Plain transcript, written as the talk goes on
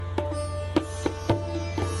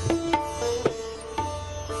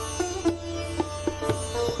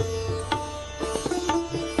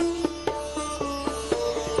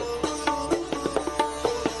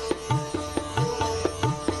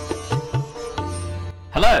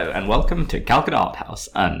Hello, and welcome to Calcutta Art House,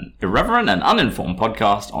 an irreverent and uninformed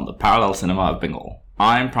podcast on the parallel cinema of Bengal.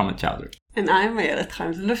 I'm Pramit Chowdhury. And I'm Mayada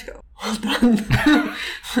Times-Lushko. Well done.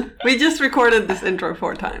 We just recorded this intro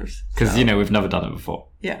 4 times. Because, we've never done it before.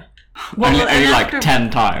 Yeah. Well, only like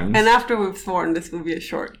 10 times. And after we've sworn, this will be a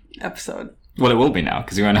short episode. Well, it will be now,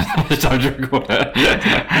 because we won't have the time to record it.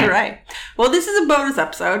 All right. Well, this is a bonus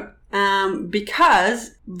episode,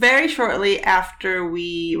 because very shortly after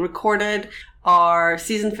we recorded our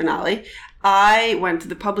season finale, I went to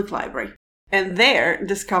the public library and there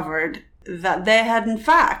discovered that they had in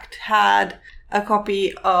fact had a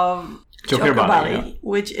copy of Chokabali,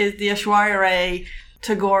 which is the Aishwarya Rai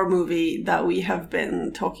Tagore movie that we have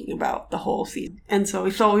been talking about the whole season. And so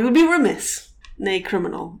we thought we would be remiss, nay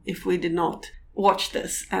criminal, if we did not watch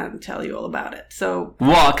this and tell you all about it. So,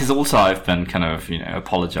 well, because also I've been kind of,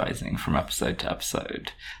 apologizing from episode to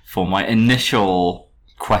episode for my initial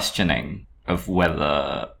questioning of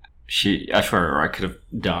whether Aishwarya Rai could have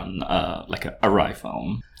done a Rai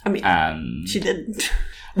film. I mean, and she didn't.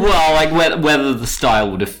 Well, like whether the style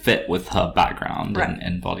would have fit with her background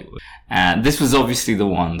in Bollywood. And this was obviously the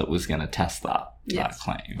one that was going to test that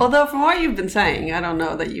claim. Although from what you've been saying, I don't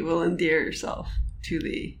know that you will endear yourself to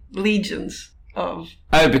the legions of...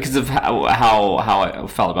 Oh, because of how I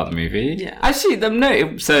felt about the movie? Yeah. Actually,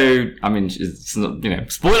 no. So, I mean, it's not,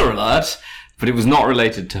 spoiler alert, but it was not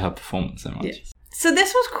related to her performance so much. Yes. So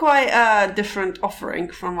this was quite a different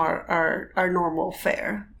offering from our normal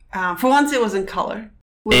fare. For once, it was in color.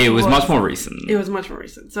 It was much more recent. It was much more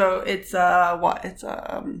recent. So it's what? It's it's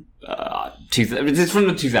from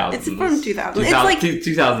the 2000s. It's from 2000. It's like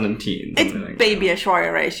 2010. It's baby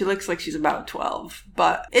Aishwarya Rai. She looks like she's about 12,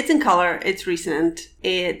 but it's in color. It's recent.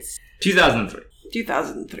 It's 2003.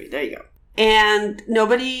 2003. There you go. And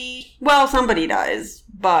somebody dies,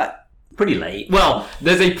 but pretty late. Well,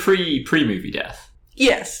 there's a pre-movie death.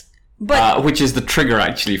 Yes. But which is the trigger,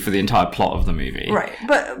 actually, for the entire plot of the movie. Right.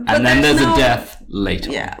 But and then there's a death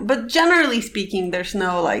later. Yeah, but generally speaking, there's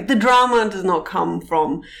no, the drama does not come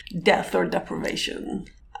from death or deprivation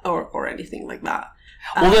or anything like that.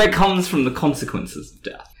 Although it comes from the consequences of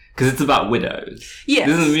death. Because it's about widows. Yes.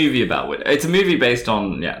 This is a movie about widows. It's a movie based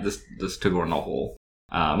on, this Tagore novel.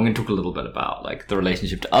 We're going to talk a little bit about, the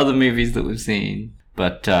relationship to other movies that we've seen.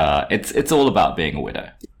 But it's all about being a widow.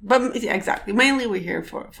 But yeah, exactly. Mainly we're here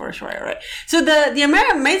for Aishwarya Rai. So the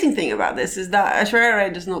amazing thing about this is that Aishwarya Rai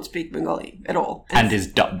does not speak Bengali at all. And is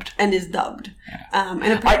dubbed. Yeah.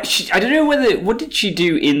 I don't know what did she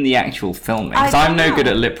do in the actual filming? Because I'm no good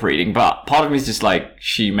at lip reading, but part of me is just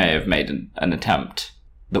she may have made an attempt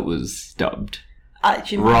that was dubbed.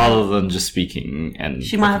 Rather than just speaking in a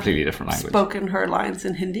completely different language. Spoken her lines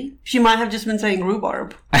in Hindi. She might have just been saying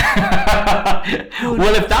rhubarb.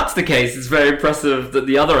 Well, if that's the case, it's very impressive that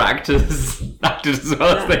the other actors acted as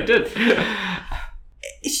well as they did.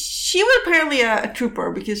 She was apparently a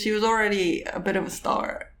trooper because she was already a bit of a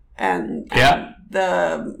star. And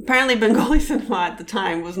apparently Bengali cinema at the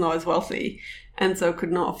time was not as wealthy and so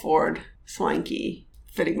could not afford swanky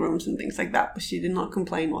fitting rooms and things like that. But she did not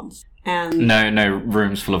complain once. And no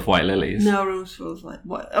rooms full of white lilies. No rooms full of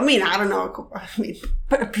what? I mean, I don't know.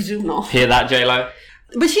 But I presume not. Hear that, J-Lo?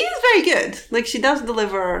 But she is very good. She does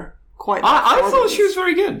deliver quite. I thought she was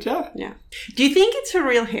very good. Yeah. Yeah. Do you think it's her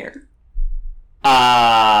real hair?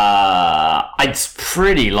 It's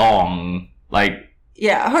pretty long.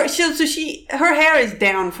 Yeah. Her hair is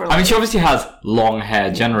down for. I mean, she obviously has long hair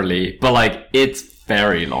generally, but it's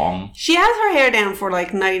very long. She has her hair down for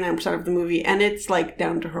 99% of the movie, and it's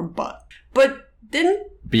down to her butt. But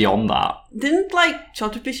beyond that, didn't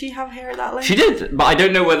Chhatrapishi have hair that length? She did, but I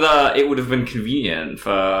don't know whether it would have been convenient for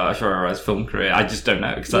Aishwarya Rai's film career. I just don't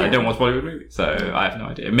know because I don't watch Bollywood movies, so I have no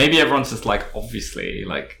idea. Maybe everyone's just obviously,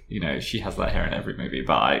 she has that hair in every movie,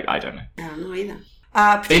 but I don't know. I don't know either.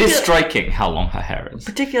 It is striking how long her hair is.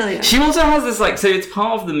 Particularly. She also has this, so it's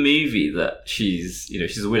part of the movie that she's a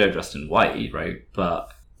widow dressed in white, right? But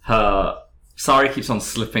her sari keeps on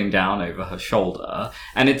slipping down over her shoulder.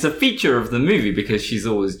 And it's a feature of the movie because she's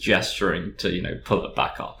always gesturing to, pull it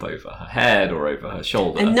back up over her head or over her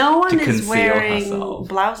shoulder. And no one is wearing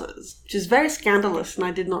blouses, which is very scandalous and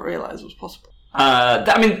I did not realize was possible.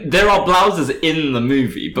 There are blouses in the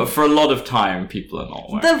movie, but for a lot of time, people are not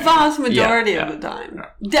wearing the vast majority of the time. Yeah.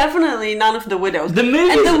 Definitely none of the widows. And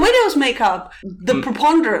the widows make up the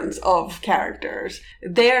preponderance of characters.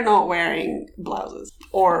 They are not wearing blouses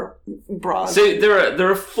or bras. So there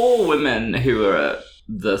are 4 women who are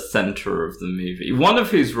the center of the movie. One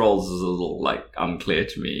of whose roles is a little like unclear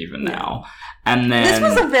to me even now. And then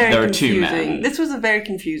this was a very there are two confusing. men. This was a very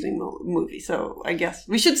confusing movie. So I guess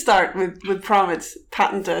we should start with Promit's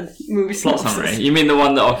patented movie Plot synopsis. summary. You mean the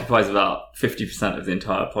one that occupies about 50% of the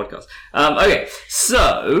entire podcast? Okay,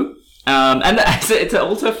 so and it's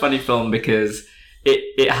also a funny film because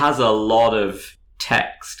it has a lot of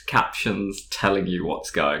text captions telling you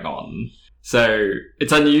what's going on. So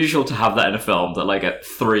it's unusual to have that in a film that like at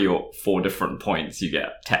 3 or 4 different points you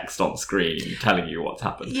get text on screen telling you what's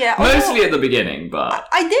happened. Yeah, mostly at the beginning, but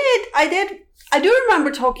I do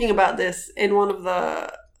remember talking about this in one of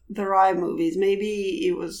the Rye movies. Maybe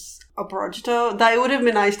it was Aparagito. That it would have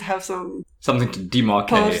been nice to have something to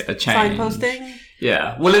demarcate a change. Signposting.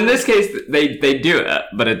 Yeah. Well, in this case, they do it,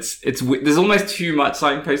 but it's there's almost too much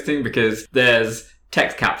signposting because there's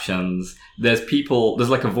text captions, there's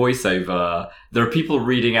like a voiceover, there are people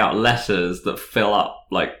reading out letters that fill up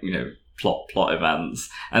like, you know, plot events.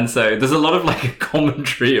 And so there's a lot of like a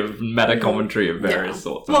commentary of meta commentary of various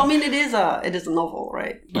sorts. Well, I mean, it is a novel,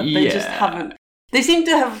 right? But they just haven't. They seem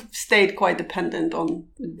to have stayed quite dependent on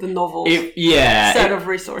the novel's set of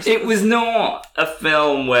resources. It was not a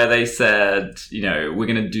film where they said, you know, we're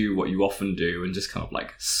going to do what you often do and just kind of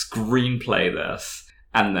like screenplay this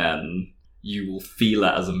and then you will feel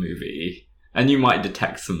it as a movie. And you might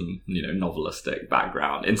detect some, you know, novelistic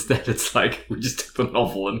background. Instead, it's like, we just took the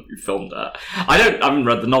novel and we filmed it. I haven't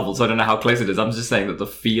read the novel, so I don't know how close it is. I'm just saying that the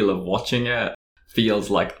feel of watching it feels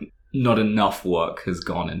like not enough work has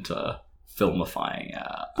gone into filmifying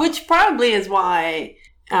it. Which probably is why...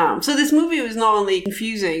 so this movie was not only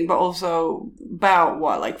confusing, but also about,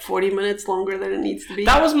 40 minutes longer than it needs to be?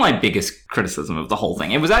 That was my biggest criticism of the whole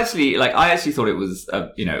thing. It was actually, I actually thought it was,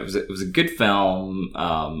 it was a good film.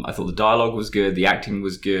 I thought the dialogue was good, the acting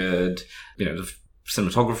was good, you know, the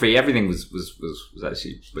cinematography, everything was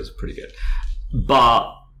pretty good.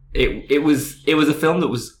 But it was a film that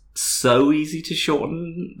was so easy to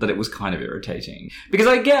shorten that it was kind of irritating. Because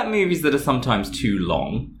I get movies that are sometimes too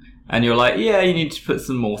long, and you're like, yeah, you need to put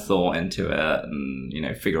some more thought into it and, you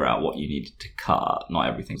know, figure out what you needed to cut. Not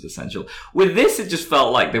everything's essential. With this, it just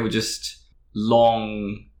felt like they were just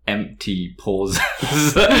long, empty pauses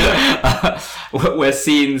where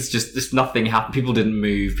scenes just nothing happened. People didn't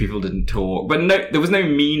move, people didn't talk. But no, there was no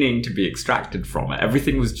meaning to be extracted from it.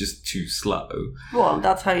 Everything was just too slow. Well,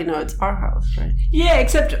 that's how you know it's our house, right? Yeah,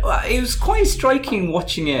 except it was quite striking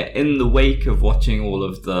watching it in the wake of watching all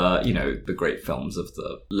of the, you know, the great films of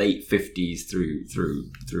the late 50s through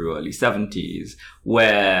early 70s,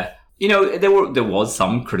 where, you know, there was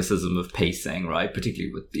some criticism of pacing, right?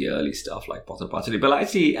 Particularly with the early stuff like Potter Bartley. But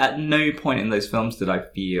actually, at no point in those films did I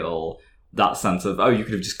feel that sense of, oh, you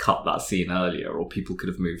could have just cut that scene earlier, or people could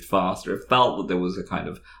have moved faster. It felt that there was a kind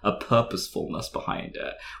of a purposefulness behind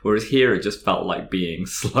it. Whereas here, it just felt like being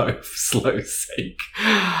slow for slow's sake.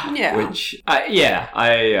 Yeah. Which,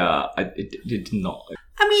 it did not.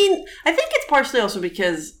 I mean, I think it's partially also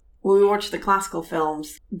because when we watch the classical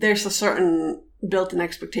films, there's a certain built-in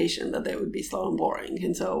expectation that they would be slow and boring,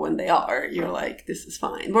 and so when they are, you're like, this is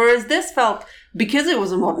fine. Whereas this felt, because it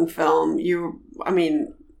was a modern film,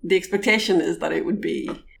 the expectation is that it would be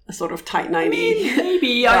a sort of tight 90.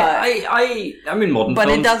 Maybe. I mean, modern but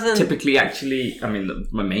films it doesn't typically actually, the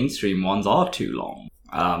mainstream ones are too long.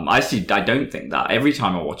 I don't think that. Every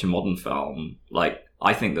time I watch a modern film,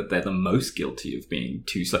 I think that they're the most guilty of being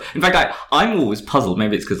too slow. In fact, I'm always puzzled.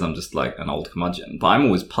 Maybe it's because I'm just like an old curmudgeon, but I'm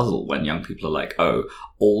always puzzled when young people are like, oh,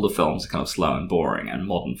 all the films are kind of slow and boring and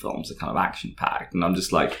modern films are kind of action-packed. And I'm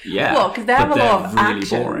just like, yeah. Well, because they have a lot of really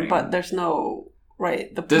action, boring. But there's no... Right,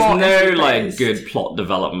 there's no good plot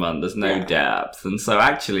development. There's no depth, and so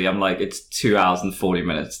actually, I'm like, it's 2 hours and 40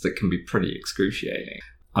 minutes that can be pretty excruciating.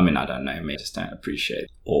 I mean, I don't know, maybe I just don't appreciate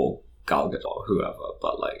or Gal Gadot or whoever,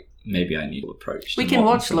 but maybe I need an approach. We can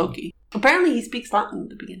watch Loki. Apparently, he speaks Latin at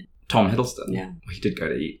the beginning. Tom Hiddleston. Yeah, he did go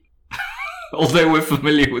to Eton. Although we're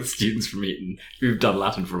familiar with students from Eton who've done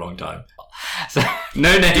Latin for a long time. So,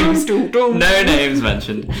 no names. No names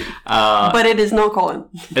mentioned. But it is not Colin.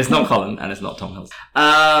 It's not Colin, and it's not Tom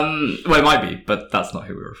Hiddleston. Well, it might be, but that's not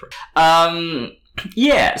who we're referring.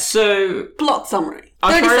 Yeah, so... Plot summary.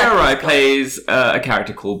 Aishwarya Rai plays a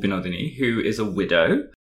character called Binodini, who is a widow.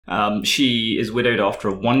 She is widowed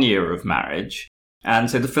after 1 year of marriage.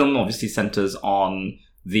 And so the film obviously centers on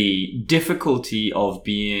the difficulty of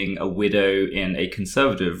being a widow in a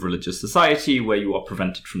conservative religious society where you are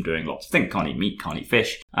prevented from doing lots of things. Can't eat meat, can't eat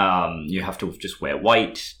fish. You have to just wear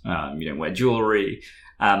white. You don't wear jewelry.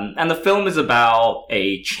 And the film is about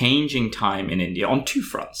a changing time in India on two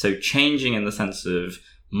fronts. So changing in the sense of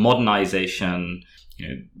modernization,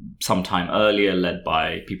 sometime earlier, led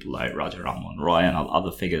by people like Raja Ram Roy and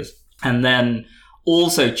other figures. And then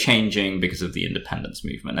also changing because of the independence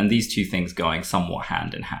movement, and these two things going somewhat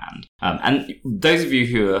hand in hand. And those of you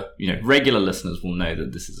who are, regular listeners will know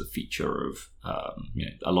that this is a feature of,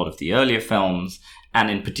 a lot of the earlier films,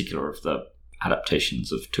 and in particular of the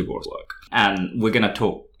adaptations of Tagore's work. And we're going to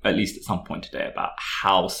talk, at least at some point today, about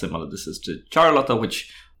how similar this is to Charlotte,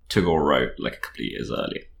 which Tagore wrote like a couple of years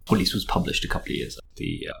earlier. Or at least was published a couple of years.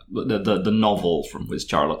 The novel from which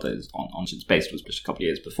Charlotte is on its based was published a couple of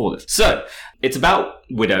years before this. So it's about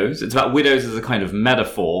widows. It's about widows as a kind of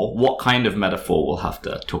metaphor. What kind of metaphor we'll have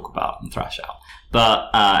to talk about and thrash out. But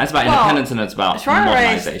it's about independence, and it's about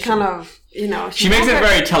modernization. Kind of, she makes it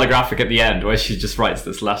very telegraphic at the end, where she just writes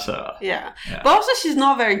this letter. Yeah. But also she's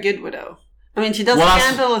not a very good widow. I mean, she does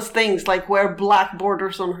scandalous things like wear black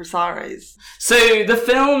borders on her saris. So the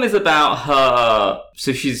film is about her.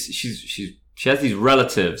 So she has these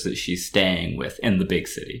relatives that she's staying with in the big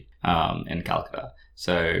city, in Calcutta.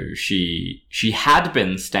 So she had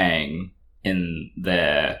been staying in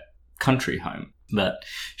their country home, but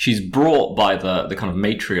she's brought by the kind of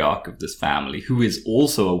matriarch of this family, who is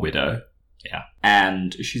also a widow. Yeah,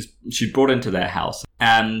 and she's brought into their house.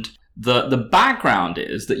 And the background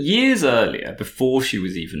is that years earlier, before she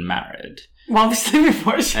was even married, well, obviously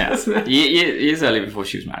before she was married, years earlier before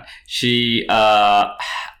she was married, she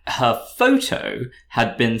her photo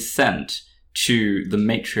had been sent to the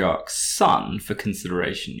matriarch's son for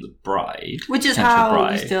consideration of the bride, which is how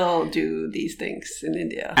we still do these things in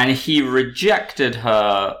India. And he rejected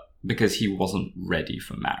her because he wasn't ready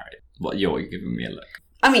for marriage. What, you're giving me a look?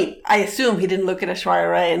 I mean, I assume he didn't look at Aishwarya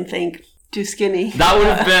Rai and think, too skinny. That would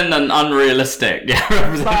have been an unrealistic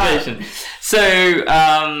representation. Right.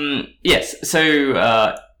 So, yes.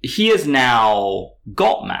 So, he has now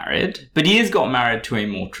got married, but he has got married to a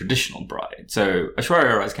more traditional bride. So,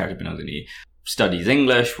 Aishwarya Rai's character, Binodini, studies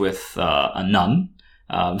English with a nun.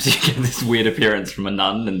 So you get this weird appearance from a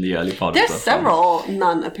nun in the early part of the film. There's several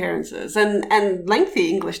nun appearances and lengthy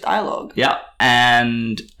English dialogue. Yeah.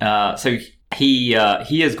 And so he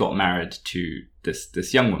has got married to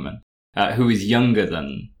this young woman. Who is younger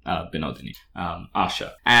than Binodini,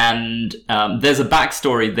 Asha. And there's a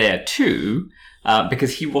backstory there too,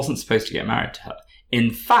 because he wasn't supposed to get married to her.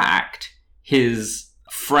 In fact, his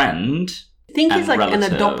friend, I think he's like relative,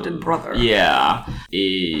 an adopted brother. Yeah,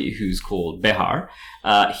 who's called Behar.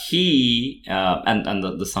 He and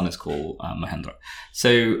the son is called Mahendra.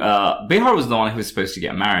 So Behar was the one who was supposed to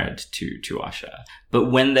get married to Asha.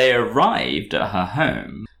 But when they arrived at her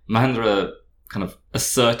home, Mahendra kind of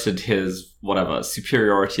asserted his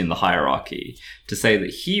superiority in the hierarchy to say that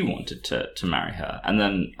he wanted to marry her. And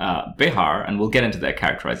then Behar, and we'll get into their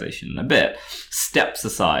characterization in a bit, steps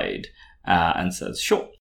aside and says, sure.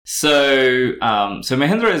 So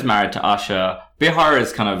Mahendra is married to Asha. Behar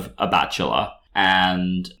is kind of a bachelor,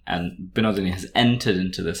 and Binodini has entered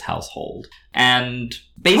into this household and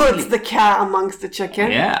basically puts the cat amongst the chicken.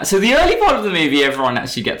 Yeah. So the early part of the movie, everyone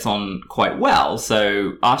actually gets on quite well.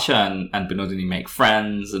 So Asha and Binodini make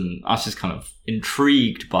friends, and Asha's kind of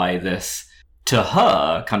intrigued by this, to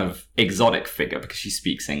her, kind of exotic figure because she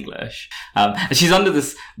speaks English. And she's under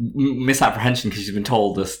this misapprehension because she's been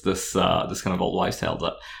told this kind of old wives' tale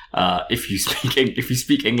that if you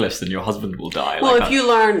speak English, then your husband will die. Well, if you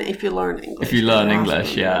learn English. If you learn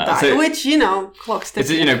English, yeah. So, which, clock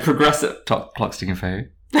sticking. Is it, progressive clock sticking for who?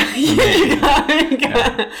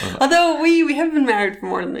 Yeah. Although we have been married for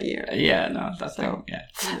more than a year. Yeah, no, that's so. Yeah.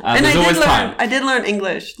 And I did learn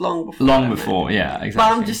English long before. Yeah, exactly.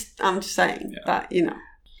 But I'm just saying that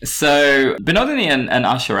So Binodini and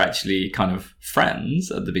Asha are actually kind of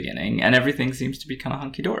friends at the beginning, and everything seems to be kind of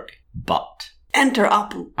hunky dory. But enter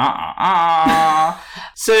Apu.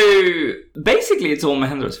 So basically, it's all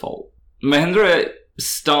Mahendra's fault. Mahendra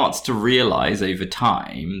starts to realize over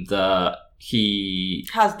time that he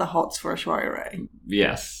has the hots for Aishwarya Rai.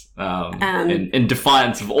 Yes. In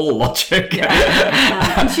defiance of all logic. Yeah.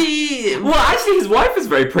 Well, actually, his wife is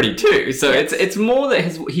very pretty too. So yes. It's more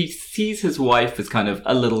that he sees his wife as kind of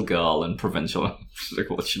a little girl and provincial.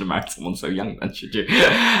 Well, should have married someone so young then, should you?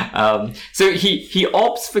 So he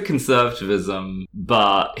opts for conservatism,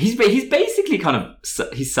 but he's basically kind of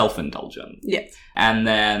he's self-indulgent. Yes. And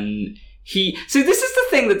then so this is the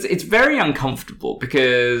thing it's very uncomfortable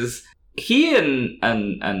because he and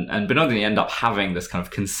Binodini end up having this kind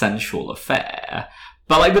of consensual affair,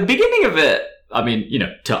 but like the beginning of it, I mean,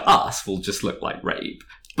 to us will just look like rape.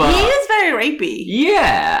 But he is very rapey.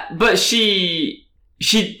 Yeah, but she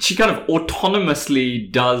kind of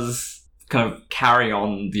autonomously does kind of carry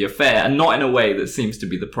on the affair, and not in a way that seems to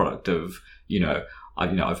be the product of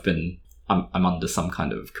I've I'm under some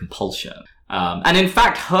kind of compulsion. And in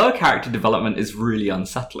fact, her character development is really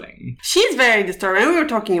unsettling. She's very disturbing. We were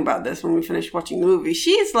talking about this when we finished watching the movie.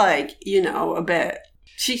 She's like, a bit...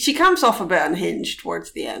 She comes off a bit unhinged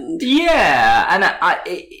towards the end. Yeah, and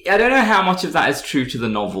I don't know how much of that is true to the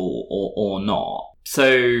novel or not.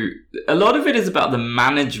 So a lot of it is about the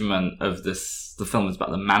management of this. The film is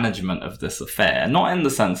about the management of this affair, not in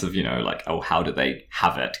the sense of how do they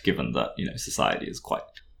have it, given that society is quite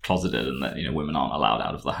closeted and that women aren't allowed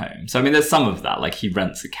out of the home. So I mean, there's some of that. Like he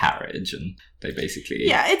rents a carriage and they basically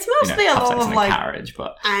it's mostly a have lot sex of in a carriage,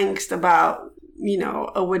 but angst about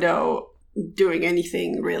a widow doing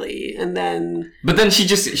anything really, and then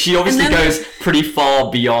she obviously goes pretty far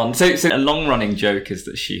beyond. So a long running joke is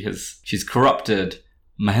that she's corrupted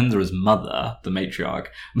Mahindra's mother, the matriarch,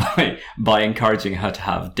 by encouraging her to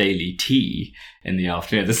have daily tea in the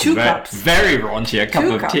afternoon. This is very raunchy, a cup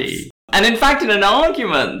of tea. And in fact, in an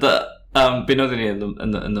argument that Binodini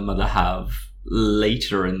and the mother have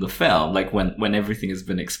later in the film, like when everything has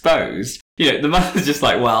been exposed, the mother's just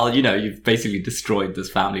like, well, you've basically destroyed this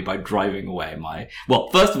family by driving away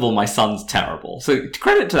first of all, my son's terrible. So to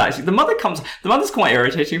credit to that, actually, the mother's quite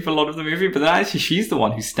irritating for a lot of the movie, but then actually she's the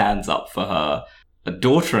one who stands up for her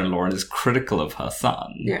daughter-in-law and is critical of her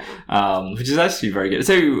son, which is actually very good.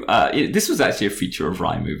 So this was actually a feature of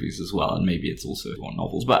Rai movies as well, and maybe it's also on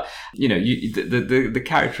novels. But the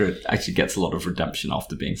character actually gets a lot of redemption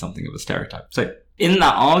after being something of a stereotype. So in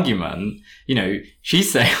that argument,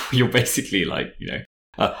 she's saying you're basically like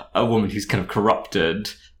a woman who's kind of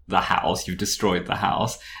corrupted the house, you've destroyed the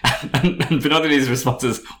house, and Binodini's response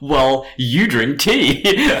is, well, you drink tea.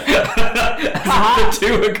 The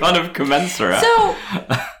two are kind of commensurate. So,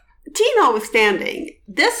 tea notwithstanding,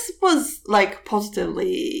 this was like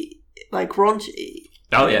positively like raunchy.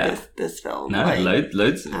 Oh yeah, this film. No,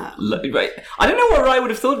 loads. Right. I don't know what Rai would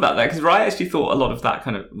have thought about that, because Rai actually thought a lot of that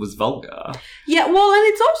kind of was vulgar. Yeah, well, and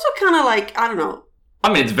it's also kind of like, I don't know.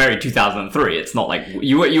 I mean, it's very 2003. It's not like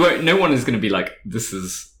you won't. No one is going to be like, this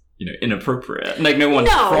is inappropriate. Like no one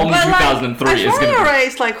from 2003 is going to. Aishwarya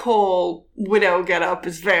Rai's like whole widow getup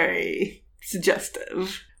is very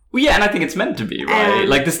suggestive. Well, yeah, and I think it's meant to be, right?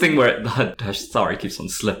 Like this thing where her sari keeps on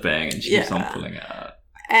slipping and she keeps on pulling it out.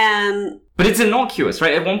 But it's innocuous,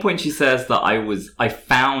 right? At one point she says that I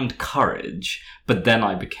found courage, but then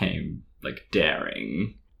I became like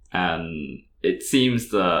daring, and it seems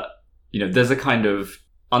that there's a kind of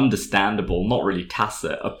understandable, not really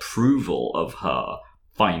tacit approval of her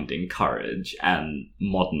finding courage and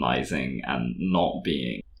modernizing and not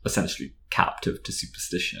being essentially captive to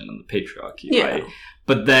superstition and the patriarchy, right?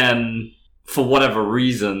 But then, for whatever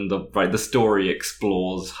reason, the story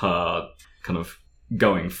explores her kind of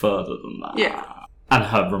going further than that, and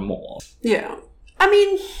her remorse. Yeah, I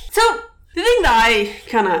mean, so the thing that I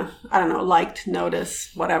kind of, liked,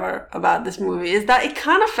 noticed, whatever about this movie is that it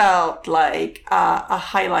kind of felt like a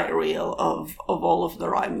highlight reel of all of the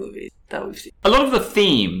Rai movies that we've seen. A lot of the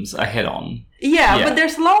themes are hit on. Yeah, but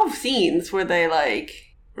there's a lot of scenes where they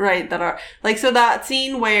that are like, so that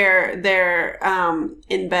scene where they're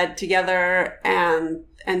in bed together and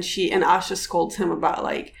Asha scolds him about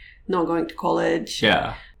like not going to college.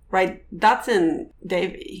 Yeah. Right, that's in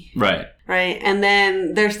Devi. Right. Right, and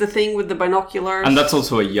then there's the thing with the binoculars, and that's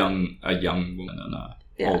also a young woman and a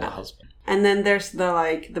older husband. And then there's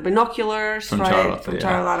the binoculars from Charlotte,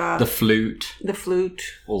 the flute,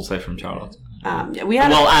 also from Charlotte. We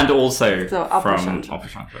had and also from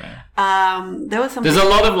Apashankar. There's a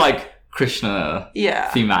lot of Krishna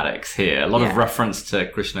thematics here. A lot of reference to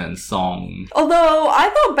Krishna in song. Although I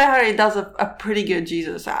thought Behari does a pretty good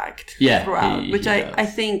Jesus act throughout, which I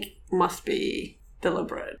think must be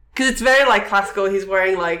deliberate. Because it's very classical. He's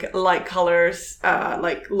wearing light colors,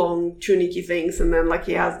 long tunicky things, and then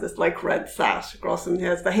he has this red sash across him. He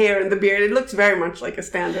has the hair and the beard. It looks very much like a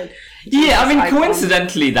standard. Yeah, I mean,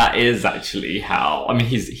 coincidentally, that is actually how. I mean,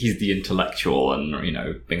 he's the intellectual, and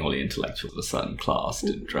Bengali intellectual of a certain class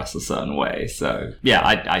to dress a certain way. So yeah,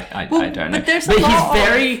 I don't know. But he's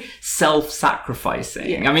very self-sacrificing.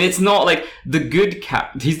 Yeah. I mean, it's not like the good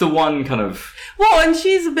cat. He's the one kind of. Well, and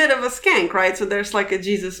she's a bit of a skank, right? So there's a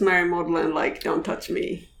Jesus Mary Magdalene, don't touch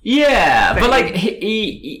me. Yeah, but I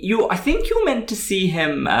think you're meant to see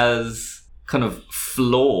him as kind of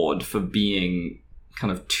flawed for being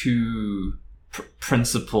kind of too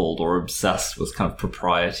principled or obsessed with kind of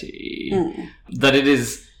propriety. That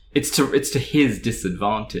it's to his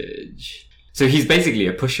disadvantage. So he's basically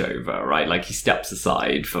a pushover, right? Like he steps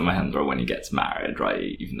aside for Mahendra when he gets married,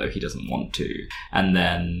 right? Even though he doesn't want to. And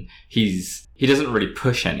then he doesn't really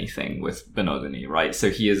push anything with Binodini, right? So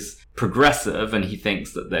he is progressive and he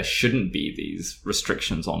thinks that there shouldn't be these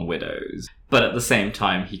restrictions on widows. But at the same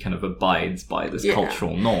time, he kind of abides by this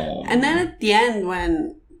cultural norm. And then at the end,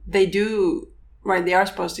 when they do, right, they are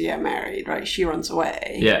supposed to get married, right? She runs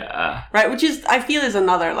away. Yeah. Right, which is, I feel, is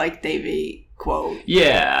another, like, Devi quote.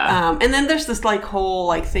 Yeah. And then there's this, like, whole,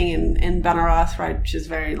 like, thing in Benaras, right, which is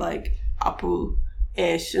very, like,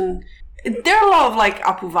 Apu-ish. And there are a lot of, like,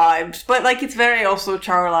 Apu vibes, but, like, it's very also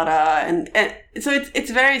Charulata. And so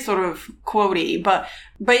it's very sort of quotey. But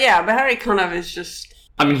yeah, Behari kind of is just...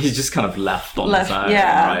 I mean, he's just kind of left on his own,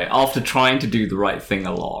 right? After trying to do the right thing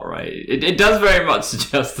a lot, right? It does very much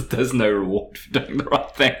suggest that there's no reward for doing the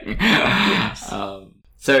right thing. Yes.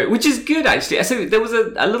 So, which is good, actually. So there was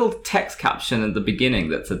a little text caption at the beginning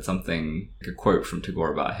that said something, like a quote from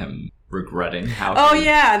Tagore about him regretting how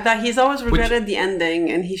that he's always regretted the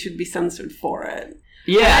ending and he should be censored for it.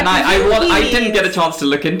 Yeah, and I didn't get a chance to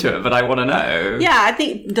look into it, but I want to know. Yeah, I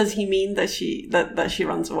think, does he mean that she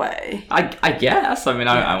runs away? I guess. I mean,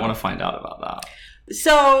 I want to find out about that.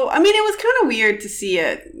 So, I mean, it was kind of weird to see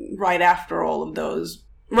it right after all of those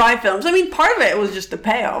Rai films. I mean, part of it was just the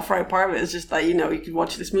payoff, right? Part of it is just that, you know, you could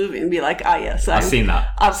watch this movie and be like, yes, I've seen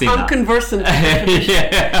that. I'm conversant with it.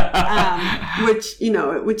 Yeah.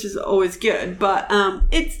 Which is always good. But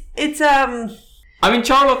it's I mean,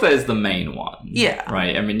 Charlotta is the main one. Yeah.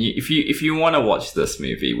 Right? I mean, if you want to watch this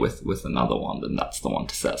movie with another one, then that's the one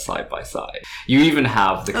to set side by side. You even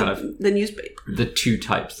have the kind of... The newspaper. The two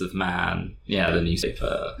types of man. Yeah, the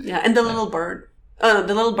newspaper. Yeah, and the little bird. The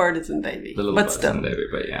little bird is in Devi. The little bird is in Devi,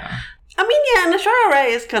 but yeah. I mean, yeah, Nashara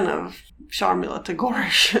Ray is kind of Sharmila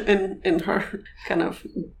Tagore-ish in her kind of...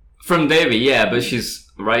 From Devi, yeah, but she's...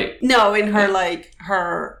 Right? No, in her, like,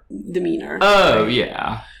 her demeanor. Oh, right?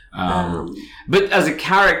 Yeah. But as a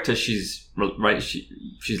character, she's right.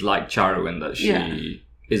 She's like Charu in that she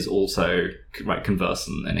is also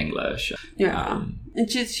conversant in English. Yeah,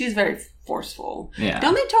 and she's very forceful. Yeah.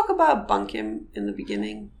 Don't they talk about Bankim in the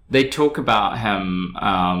beginning? They talk about him.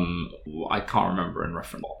 I can't remember in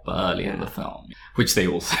reference, but early in the film, which they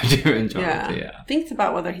also do in Charlotte. Yeah. I think it's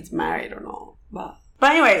about whether he's married or not.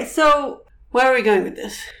 But anyway, so where are we going with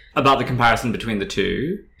this? About the comparison between the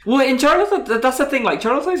two. Well, in Charlotte, that's the thing. Like,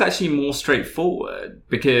 Charlotte is actually more straightforward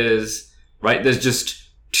because, right, there's just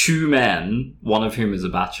two men, one of whom is a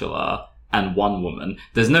bachelor, and one woman.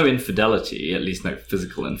 There's no infidelity, at least no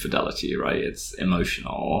physical infidelity, right? It's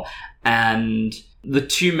emotional. And the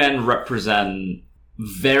two men represent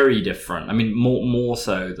very different, I mean, more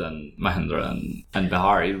so than Mahendra and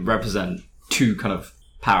Behari, represent two kind of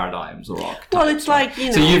paradigms or archetypes. Well, it's like, you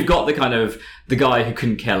know... So you've got the kind of, the guy who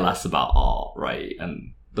couldn't care less about art, right?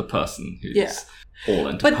 And the person who's all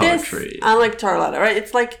into poetry. This, unlike Charlotta, right?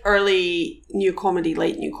 It's like early new comedy,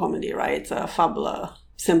 late new comedy, right? It's a fabula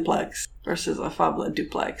simplex versus a fabula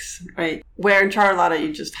duplex, right? Where in Charlotta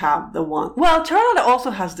you just have the one. Well, Charlotta also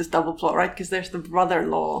has this double plot, right? Because there's the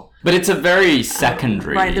brother-in-law. But it's a very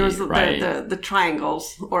secondary, right? There was the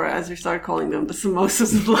triangles, or as we started calling them, the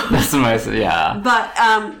samosas of love. The samosa, yeah.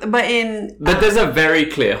 But there's a very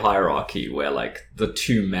clear hierarchy where like the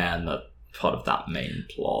two men are part of that main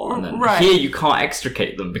plot, and then here you can't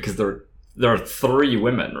extricate them because there are three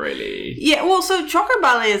women, really. Yeah, well, so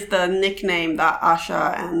Chokarbali is the nickname that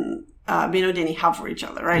Asha and Binodini have for each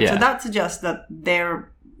other, right? Yeah. So that suggests that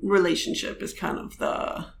their relationship is kind of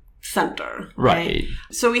the center, right?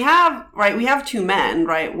 So we have two men,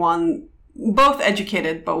 right? One both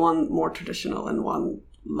educated, but one more traditional and one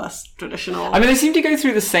less traditional. I mean, they seem to go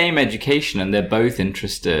through the same education, and they're both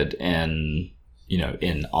interested in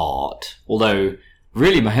art. Although,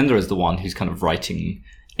 really, Mahendra is the one who's kind of writing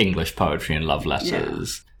English poetry and love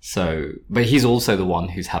letters. Yeah. So, but he's also the one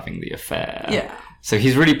who's having the affair. Yeah. So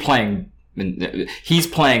he's really playing. He's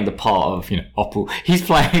playing the part of Apu. He's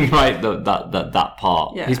playing that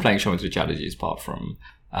part. Yeah. He's playing Soumitra Chatterjee's part from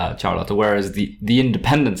Charlotta. Whereas the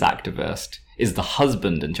independence activist is the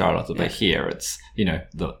husband in Charlotta, but here it's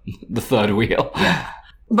the third wheel. Yeah.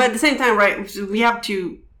 But at the same time, right? We have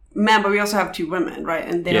two men, but we also have two women, right?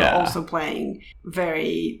 And they're also playing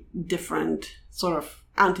very different sort of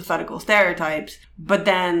antithetical stereotypes. But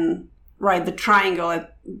then, right, the triangle,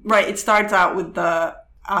 it starts out with the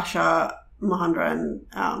Asha, Mahendra,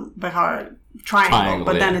 and Behar triangle,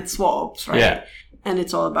 but then it swaps, right? Yeah. And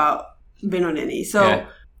it's all about Binodini. So,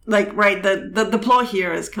 the plot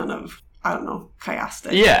here is kind of, I don't know,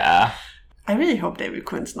 chiastic. Yeah. I really hope David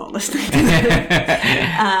Quinn's not listening to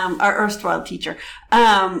this. Our erstwhile teacher.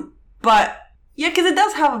 But Yeah, because it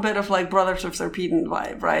does have a bit of like Brothers of Sarpedon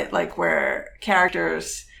vibe, right? Like where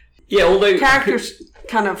characters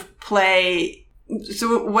kind of play.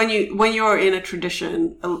 So when you're in a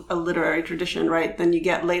tradition, a literary tradition, right, then you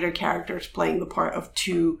get later characters playing the part of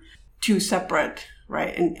two separate,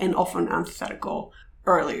 right, and often antithetical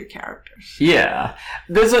earlier characters. Yeah,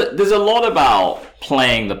 there's a lot about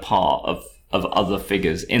playing the part of other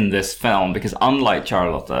figures in this film, because unlike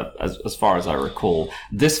Charlotte, as far as I recall,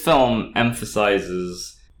 this film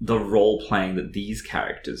emphasizes the role playing that these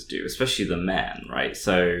characters do, especially the men, right?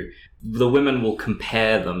 So the women will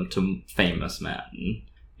compare them to famous men.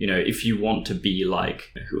 You know, if you want to be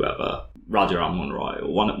like whoever, Raja Ram Mohan Roy,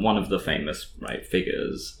 or one of the famous, right,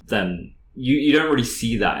 figures, then you don't really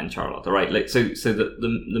see that in Charlotte, right? Like so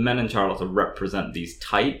the men in Charlotte represent these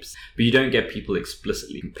types, but you don't get people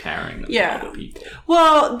explicitly comparing them to other people.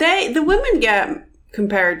 Well, the women get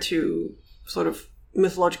compared to sort of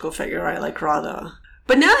mythological figure, right? Like Radha.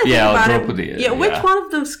 But now I think about Draupadi. Which one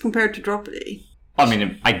of them is compared to Draupadi? I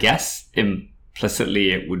mean, I guess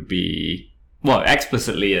implicitly it would be... Well,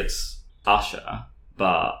 explicitly it's Asha,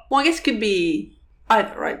 but... Well, I guess it could be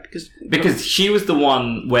either, right? Because she was the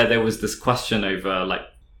one where there was this question over, like,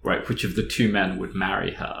 right, which of the two men would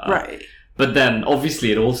marry her. Right. But then,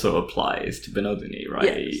 obviously, it also applies to Binodini,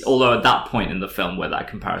 right? Yes. Although at that point in the film where that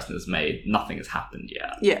comparison is made, nothing has happened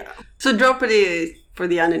yet. Yeah. So Draupadi, for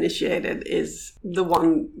the uninitiated, is the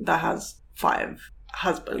one that has 5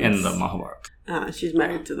 husbands. In the Mahabharata. She's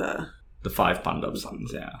married to the 5 Pandav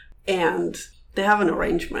sons, yeah. And they have an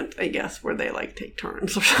arrangement, I guess, where they, like, take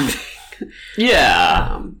turns or something.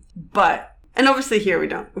 Yeah. And obviously here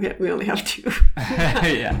we only have 2.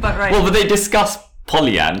 Yeah. But right. Well, but they discuss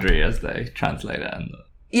polyandry as they translate it in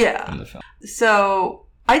the film. So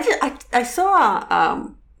I saw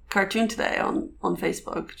a cartoon today on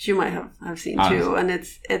Facebook, which you might have seen too, and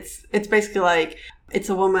it's basically like it's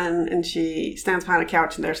a woman and she stands behind a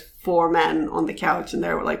couch and there's 4 men on the couch and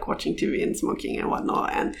they're like watching TV and smoking and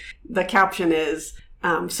whatnot, and the caption is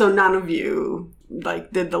so none of you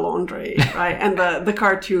like did the laundry, right? And the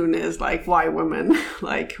cartoon is like why women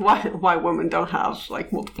don't have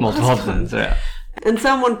like multiple husbands. Yeah. And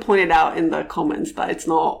someone pointed out in the comments that it's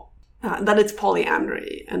not that it's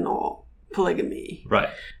polyandry and not polygamy. Right.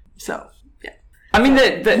 So yeah. I mean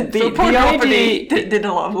the idea did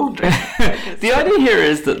a lot of laundry. The idea here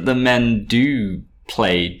is that the men do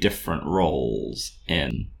play different roles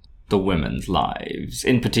in the women's lives.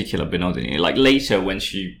 In particular, Binodini. Like later when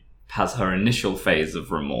she has her initial phase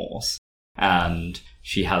of remorse and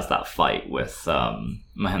she has that fight with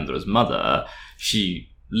Mahendra's mother, she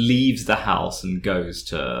leaves the house and goes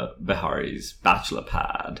to Bihari's bachelor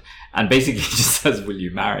pad and basically just says, "Will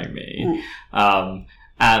you marry me?"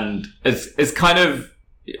 And it's kind of,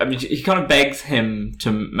 I mean, he kind of begs him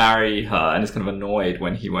to marry her and is kind of annoyed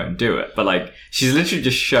when he won't do it. But like, she's literally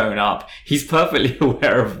just shown up. He's perfectly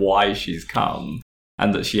aware of why she's come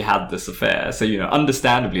and that she had this affair. So,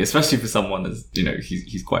 understandably, especially for someone as,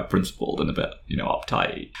 he's quite principled and a bit,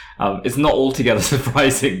 uptight. It's not altogether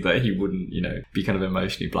surprising that he wouldn't, be kind of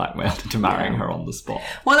emotionally blackmailed into marrying her on the spot.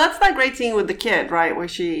 Well, that's that great scene with the kid, right? Where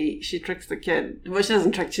she tricks the kid. Well, she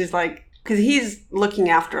doesn't trick. She's like, because he's looking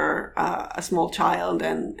after a small child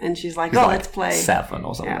and she's like, let's play 7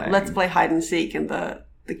 or something. Yeah, let's play hide and seek. And the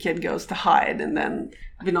kid goes to hide, and then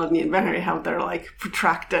Binodini and Bihari have their like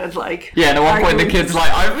protracted like. Yeah, and at one point the kid's like,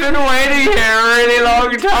 "I've been waiting here a really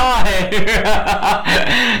long time."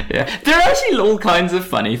 Yeah, there are actually all kinds of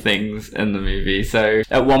funny things in the movie. So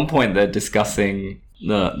at one point they're discussing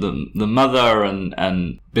the mother and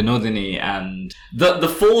Binodini and the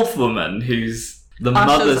 4th woman who's the Asha's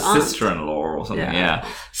mother's aunt. Sister-in-law or something. Yeah.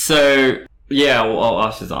 So. Yeah, well,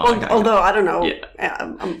 Asha's aunt. Although, I don't know.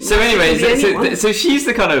 Yeah. So anyway, so she's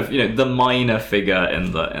the kind of, the minor figure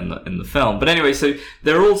in the film. But anyway, so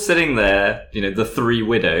they're all sitting there, the 3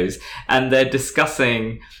 widows, and they're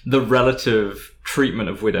discussing the relative treatment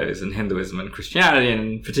of widows in Hinduism and Christianity, and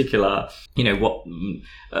in particular, what,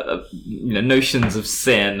 notions of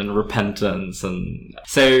sin and repentance. And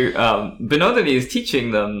so, Binodini is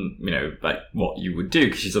teaching them, like what you would do,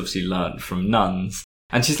 because she's obviously learned from nuns.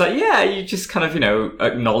 And she's like, yeah, you just kind of,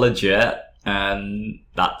 acknowledge it, and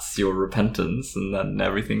that's your repentance, and then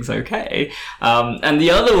everything's okay. And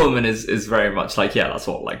the other woman is very much like, yeah, that's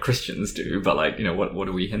what, like, Christians do, but, like, what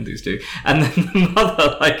do we Hindus do? And then the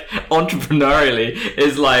mother, like, entrepreneurially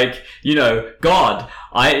is like, God,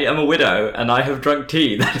 I am a widow, and I have drunk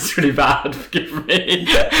tea. That is really bad, forgive me.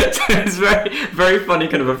 So it's very, very funny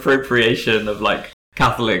kind of appropriation of, like,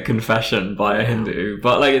 Catholic confession by a Hindu.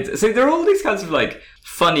 But, like, so there are all these kinds of, like,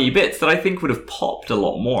 funny bits that I think would have popped a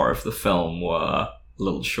lot more if the film were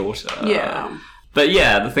little shorter. Yeah. But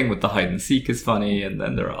yeah, the thing with the hide and seek is funny, and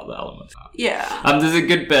then there are other elements. Yeah. There's a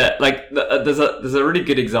good bit, like, there's a really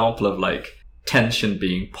good example of, like, tension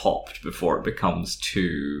being popped before it becomes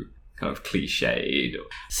too kind of cliched.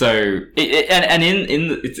 So,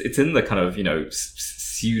 it's in the kind of, you know,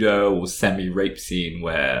 pseudo or semi-rape scene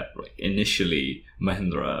where, like, initially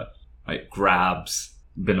Mahindra, like, grabs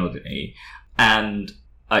Binodini and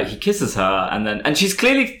he kisses her, and she's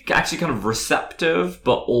clearly actually kind of receptive,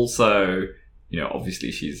 but also, you know,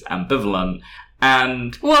 obviously she's ambivalent.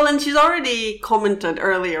 And she's already commented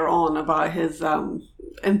earlier on about his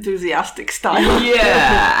enthusiastic style.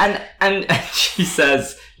 Yeah, and she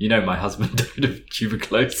says, you know, my husband died of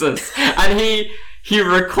tuberculosis, and he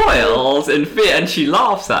recoils in fear, and she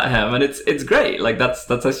laughs at him, and it's great. Like, that's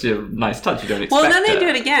actually a nice touch. You don't expect. Well, then they do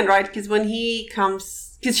it again, right? Because when he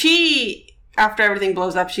comes, because she, after everything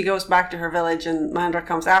blows up, she goes back to her village, and Mahindra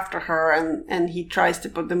comes after her, and he tries to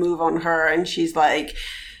put the move on her, and she's like,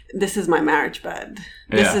 "This is my marriage bed.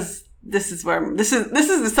 This is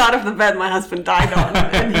the side of the bed my husband died on,"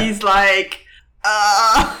 and he's like,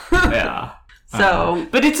 Yeah. So,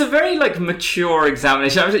 but it's a very, like, mature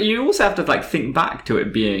examination. I mean, you also have to, like, think back to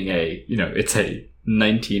it being it's a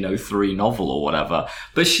 1903 novel or whatever.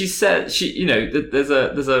 But she said, you know, there's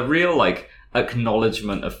a real, like,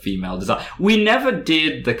 acknowledgement of female desire. We never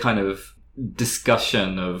did the kind of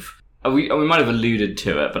discussion of, we might have alluded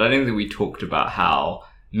to it, but I don't think we talked about how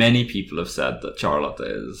many people have said that Charlotte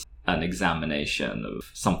is an examination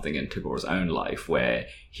of something in Tagore's own life, where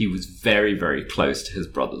he was very, very close to his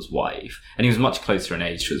brother's wife, and he was much closer in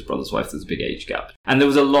age to his brother's wife. There's a big age gap, and there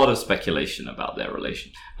was a lot of speculation about their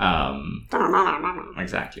relation.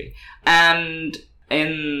 Exactly. And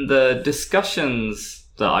in the discussions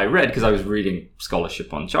that I read, because I was reading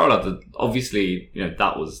scholarship on Charlotte, obviously, you know,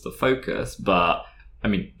 that was the focus. But I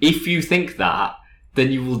mean, if you think that, then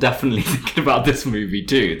you will definitely think about this movie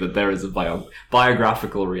too, that there is a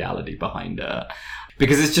biographical reality behind it.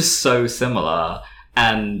 Because it's just so similar.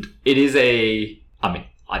 And it is I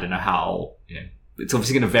don't know how, you know, it's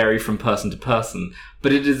obviously going to vary from person to person,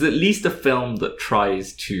 but it is at least a film that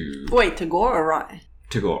tries to... Wait, Tagore or Rai?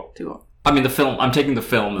 Tagore. Tagore. I mean, I'm taking the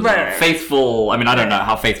film as a faithful... I mean, I don't know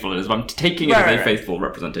how faithful it is, but I'm taking it as a faithful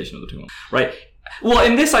representation of the two. Right? Well,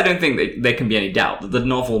 in this, I don't think that there can be any doubt that the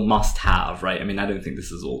novel must have, right? I mean, I don't think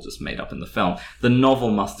this is all just made up in the film. The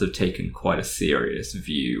novel must have taken quite a serious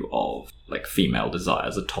view of, like, female desire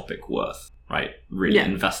as a topic worth, right, really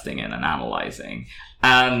investing in and analysing.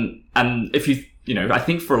 And if you know, I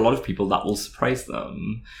think for a lot of people that will surprise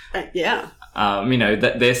them. Yeah. You know,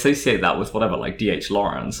 that they associate that with whatever, like D.H.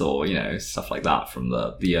 Lawrence or, you know, stuff like that from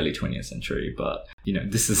the early 20th century. But, you know,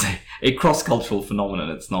 this is a cross-cultural phenomenon.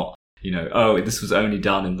 It's not, you know, oh, this was only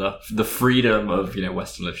done in the freedom of, you know,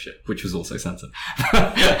 Western literature, which was also censored,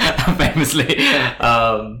 famously.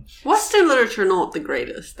 Western literature not the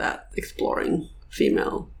greatest at exploring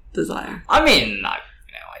female desire. I mean,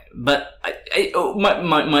 but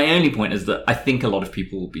my only point is that I think a lot of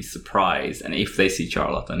people will be surprised, and if they see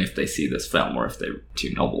Charlotte, and if they see this film, or if they read two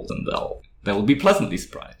novels, and they will be pleasantly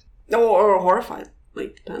surprised. Or horrified.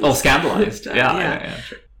 Like, depends. Or scandalized. Yeah,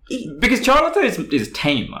 true. Because Charlotte is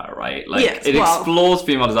tamer, right? Like, it explores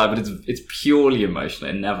female desire, but it's purely emotional.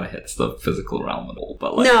 It never hits the physical realm at all.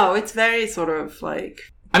 But, like, no, it's very sort of like...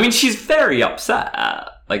 I mean, she's very upset.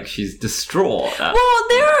 Like, she's distraught. Well,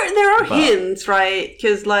 there are hints, right?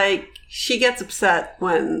 Because, like, she gets upset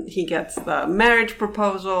when he gets the marriage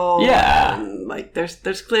proposal. Yeah. And, like,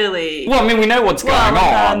 there's clearly... Well, I mean, we know what's going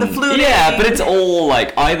on. The flu. Yeah, but it's all,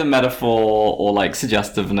 like, either metaphor or, like,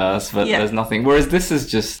 suggestiveness, but there's nothing. Whereas this is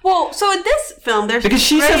just... Well, so in this film, there's... Because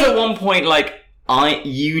she says at one point, like,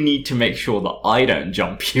 you need to make sure that I don't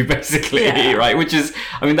jump you, basically, right? Which is,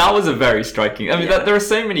 I mean, that was a very striking... I mean, there are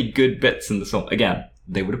so many good bits in the film. Again,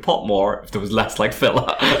 they would have popped more if there was less, like, filler.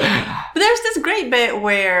 But there's this great bit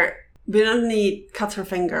where Binodini cuts her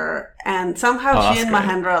finger, and somehow she and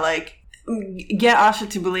Mahindra, like, get Asha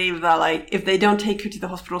to believe that, like, if they don't take her to the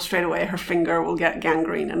hospital straight away, her finger will get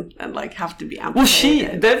gangrene and like, have to be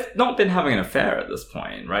amputated. Well, they've not been having an affair at this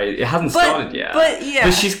point, right? It hasn't started yet.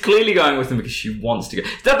 But she's clearly going with him because she wants to go.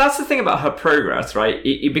 That's the thing about her progress, right?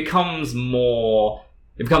 It becomes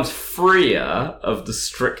freer of the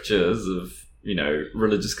strictures of, you know,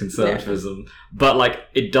 religious conservatism, but, like,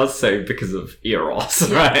 it does so because of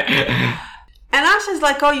Eros, right? And Asha's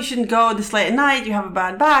like, oh, you shouldn't go this late at night. You have a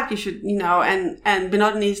bad back. You should, and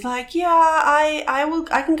Binodini's like, yeah,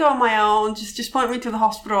 I can go on my own. Just point me to the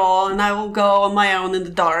hospital and I will go on my own in the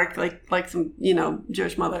dark, like some,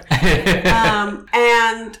 Jewish mother.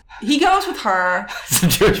 And he goes with her. Some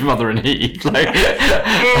Jewish mother and he.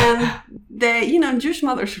 And they, Jewish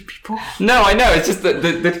mothers are people. No, I know. It's just that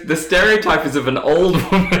the stereotype is of an old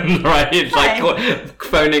woman, right? It's like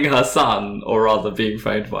phoning her son, or rather being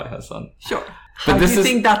phoned by her son. Sure. How do you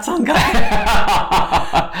think that song goes?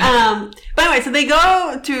 But anyway, so they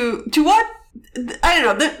go to what? I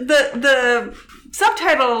don't know. The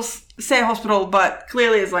subtitles say hospital, but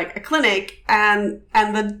clearly it's like a clinic, and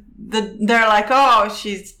they're like, oh,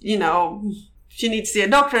 she's she needs to see a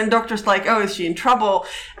doctor, and doctor's like, oh, is she in trouble?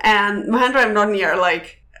 And Mahendra and Binodini are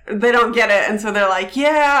like, they don't get it, and so they're like,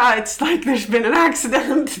 yeah, it's like there's been an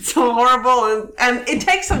accident, it's so horrible, and it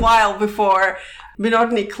takes a while before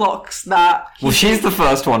Binodini clocks that. Well, she's the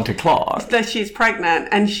first one to clock that she's pregnant,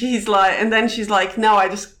 and and then she's like, no, I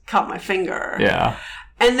just cut my finger. Yeah.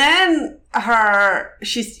 And then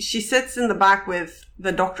she sits in the back with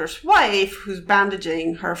the doctor's wife, who's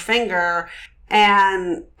bandaging her finger,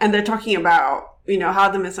 and they're talking about how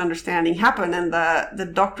the misunderstanding happened, and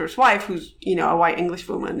the doctor's wife, who's a white English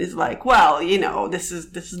woman, is like, well, this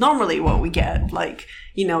is normally what we get, like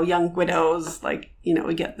young widows, like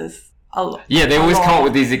we get this. Yeah, they always come up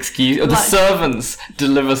with these excuses. The servants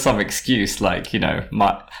deliver some excuse, like,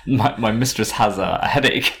 my mistress has a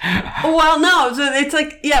headache. Well, no, so it's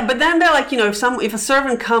like, yeah, but then they're like, if a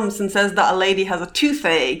servant comes and says that a lady has a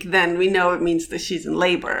toothache, then we know it means that she's in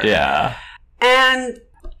labor. Yeah. And,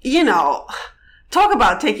 talk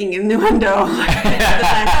about taking innuendo.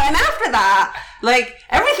 And after that,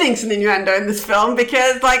 everything's an innuendo in this film,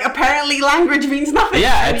 because, apparently language means nothing.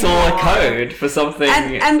 Yeah, it's all a code for something.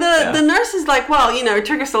 And the nurse is like, well, it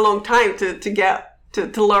took us a long time to get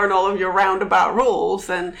to learn all of your roundabout rules.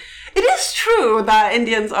 And it is true that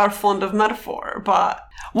Indians are fond of metaphor, but...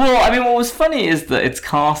 Well, I mean, what was funny is that it's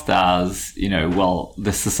cast as,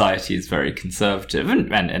 this society is very conservative,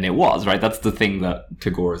 and it was, right? That's the thing that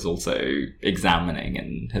Tagore is also examining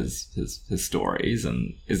in his stories,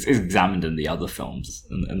 and is examined in the other films,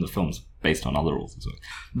 and the films based on other rules as well.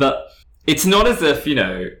 But it's not as if,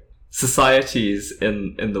 societies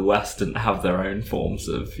in the West didn't have their own forms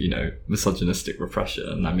of, misogynistic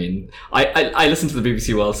repression. I mean, I listen to the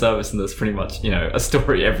BBC World Service, and there's pretty much, a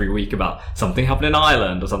story every week about something happened in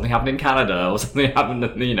Ireland, or something happened in Canada, or something happened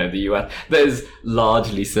in, the US that is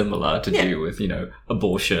largely similar to do with,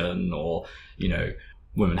 abortion, or,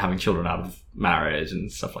 women having children out of marriage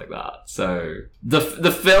and stuff like that. So the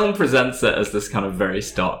film presents it as this kind of very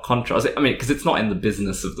stark contrast. I mean, because it's not in the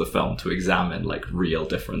business of the film to examine real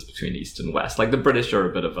difference between East and West. The British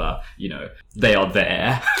are a bit of a, they are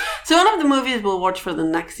there. So one of the movies we'll watch for the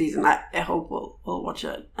next season, I hope we'll watch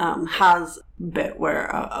it, has a bit where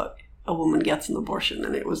a woman gets an abortion,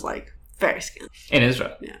 and it was very scandalous. In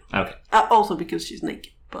Israel? Yeah. Okay. Also because she's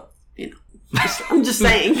naked, but, I'm just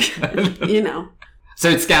saying, So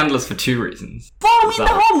it's scandalous for two reasons. Well, I mean, the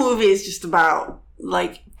whole movie is just about,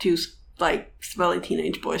 two, smelly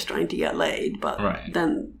teenage boys trying to get laid, but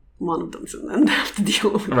then one of them's and then they have to deal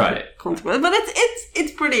with the consequences. But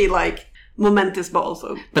it's pretty, momentous, but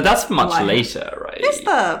also... But that's much later, right? It's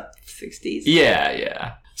the 60s.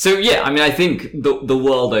 Yeah. So, yeah, I mean, I think the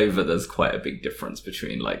world over, there's quite a big difference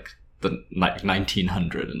between, the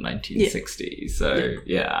 1900 and 1960. Yeah. So,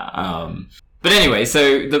 yeah. But anyway,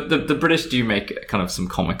 so the British do make kind of some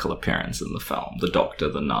comical appearance in the film. The doctor,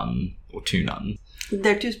 the nun, or two nuns.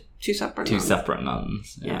 They're two separate nuns. Two separate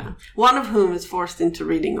nuns, yeah. One of whom is forced into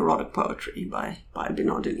reading erotic poetry by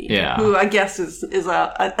Binodini. Yeah. Who I guess is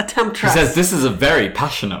a temptress. He says, this is a very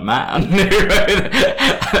passionate man. And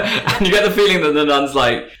you get the feeling that the nun's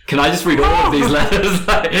like, can I just read all of these letters?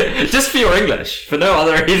 Just for your English, for no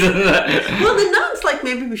other reason. Well, the nun's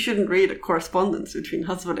maybe we shouldn't read a correspondence between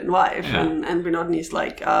husband and wife. Yeah. And Binodini's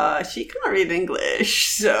like, she cannot read English,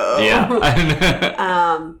 so...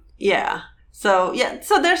 Yeah. Yeah. So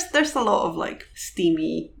there's a lot of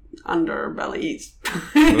steamy underbellies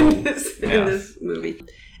in this movie.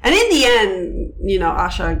 And in the end,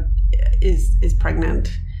 Asha is pregnant.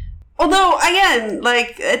 Although again,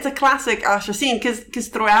 it's a classic Asha scene because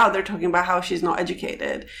throughout they're talking about how she's not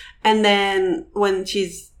educated, and then when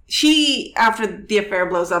she after the affair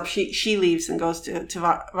blows up, she leaves and goes to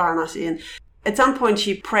Varanasi, and at some point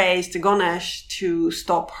she prays to Ganesh to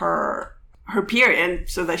stop her period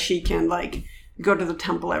so that she can go to the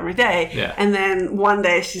temple every day. Yeah. And then one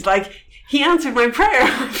day she's like, he answered my prayer.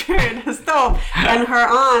 My period has stopped. And her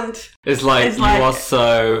aunt It's like, you are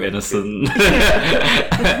so innocent.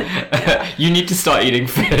 You need to start eating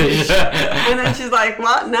fish. And then she's like,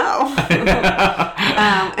 what? No.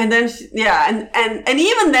 And then, and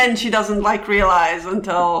even then she doesn't like realize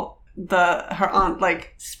until her aunt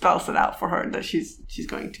like spells it out for her that she's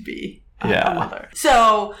going to be a mother.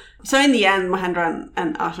 So in the end, Mahendra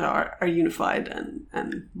and Asha are unified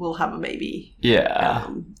and will have a baby. Yeah.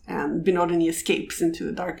 And Binodini escapes into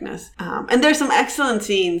the darkness. And there's some excellent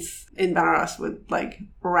scenes in Benares with like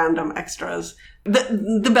random extras.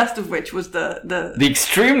 The best of which was the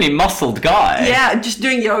extremely muscled guy. Yeah, just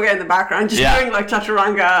doing yoga in the background, just doing like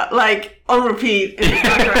chaturanga, like on repeat in the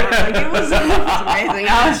background. Like it was amazing.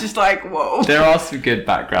 I was just like, whoa. There are some good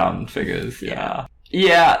background figures. Yeah.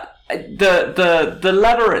 The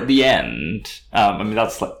letter at the end. I mean,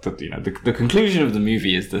 that's like the conclusion of the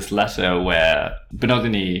movie is this letter where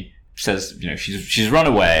Binodini says, she's run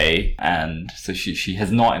away, and so she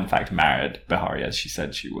has not in fact married Bihari as she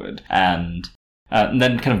said she would, and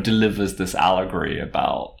then kind of delivers this allegory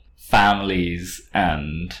about families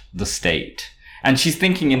and the state, and she's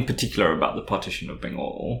thinking in particular about the partition of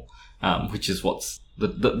Bengal, which is what's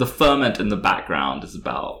the ferment in the background is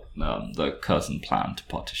about the Curzon plan to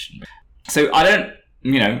partition. So I don't,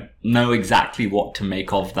 know exactly what to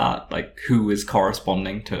make of that, like who is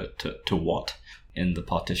corresponding to what in the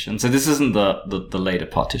partition. So this isn't the later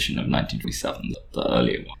partition of 1947, the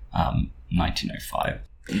earlier one, 1905.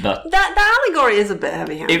 The allegory is a bit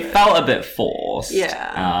heavy-handed. It felt a bit forced.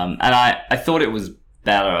 Yeah. And I thought it was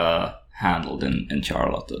better handled in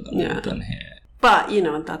Charlotte than here. But,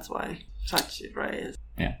 that's why Satyajit is.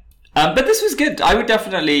 Yeah. But this was good. I would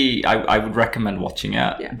definitely, I would recommend watching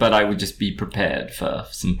it, but I would just be prepared for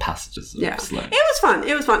some passages of slow. It was fun.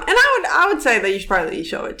 And I would say that you should probably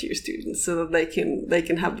show it to your students so that they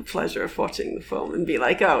can have the pleasure of watching the film and be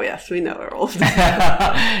like, oh yes, we know our old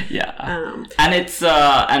Yeah. And it's,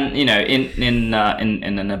 in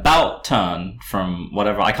an about turn from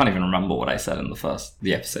whatever, I can't even remember what I said in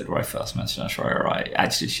the episode where I first mentioned Aishwarya.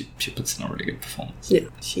 Actually, she puts in a really good performance. Yeah,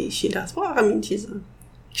 she does. Well, I mean, she's a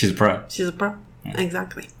pro. She's a pro. Yeah.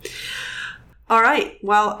 Exactly. All right.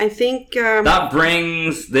 Well, I think that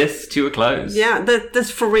brings this to a close. Yeah,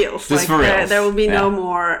 this for reals. This for reals. There will be no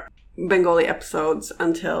more Bengali episodes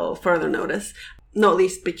until further notice. Not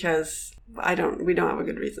least because we don't have a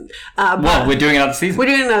good reason. Well, we're doing another season. We're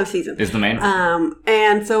doing another season. Is the main reason.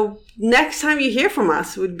 And so next time you hear from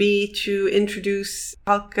us would be to introduce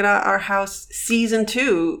Calcutta, Our House Season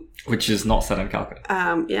 2. Which is not set in Calcutta.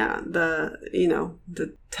 The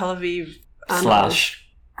Tel Aviv /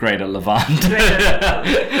 Greater Levant.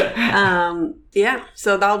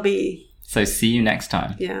 So that'll be... So see you next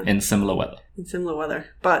time. Yeah. In similar weather.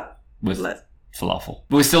 But... With falafel.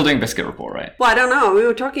 We're still doing Biscuit Report, right? Well, I don't know. We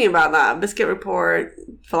were talking about that. Biscuit Report,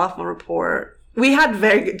 Falafel Report... We had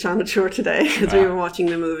very good Chanachur today because we were watching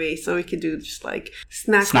the movie, so we could do just like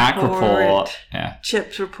snack report,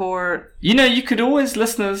 chips report. You could always,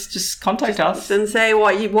 listeners, just contact us and say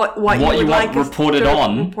what you would like reported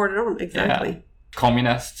on. Reported on, exactly. Yeah.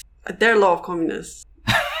 Communists. There are a lot of communists.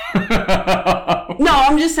 No,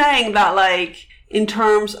 I'm just saying that, like, in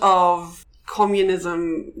terms of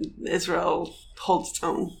communism, Israel holds its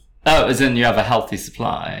own. Oh, as in you have a healthy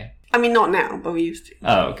supply. I mean, not now, but we used to.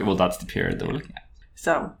 Oh, okay. Well, that's the period that we're looking at.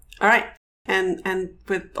 So, all right. And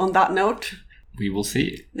on that note... We will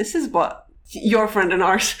see you. This is what your friend and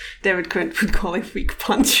ours, David Quint, would call a weak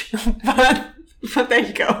punch. but there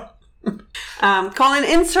you go. Colin,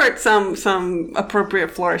 insert some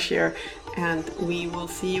appropriate flourish here. And we will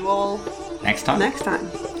see you all... Next time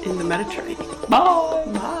in the Mediterranean. Bye!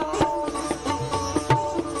 Bye!